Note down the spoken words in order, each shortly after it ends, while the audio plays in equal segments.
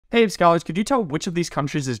Hey scholars, could you tell which of these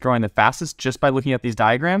countries is growing the fastest just by looking at these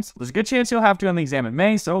diagrams? There's a good chance you'll have to on the exam in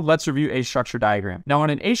May, so let's review a structure diagram. Now on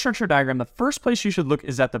an age structure diagram, the first place you should look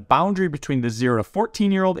is at the boundary between the 0 to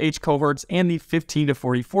 14-year-old age cohorts and the 15 to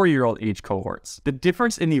 44-year-old age cohorts. The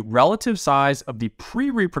difference in the relative size of the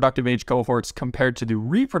pre-reproductive age cohorts compared to the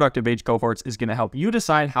reproductive age cohorts is going to help you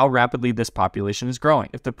decide how rapidly this population is growing.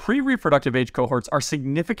 If the pre-reproductive age cohorts are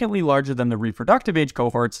significantly larger than the reproductive age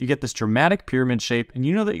cohorts, you get this dramatic pyramid shape, and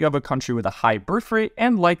you know that you have a country with a high birth rate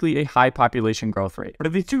and likely a high population growth rate. But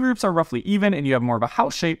if these two groups are roughly even and you have more of a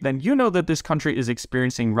house shape, then you know that this country is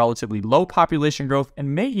experiencing relatively low population growth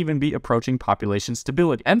and may even be approaching population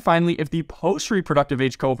stability. And finally, if the post-reproductive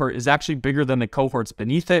age cohort is actually bigger than the cohorts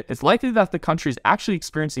beneath it, it's likely that the country is actually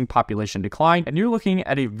experiencing population decline and you're looking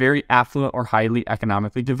at a very affluent or highly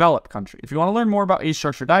economically developed country. If you want to learn more about age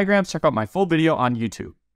structure diagrams, check out my full video on YouTube.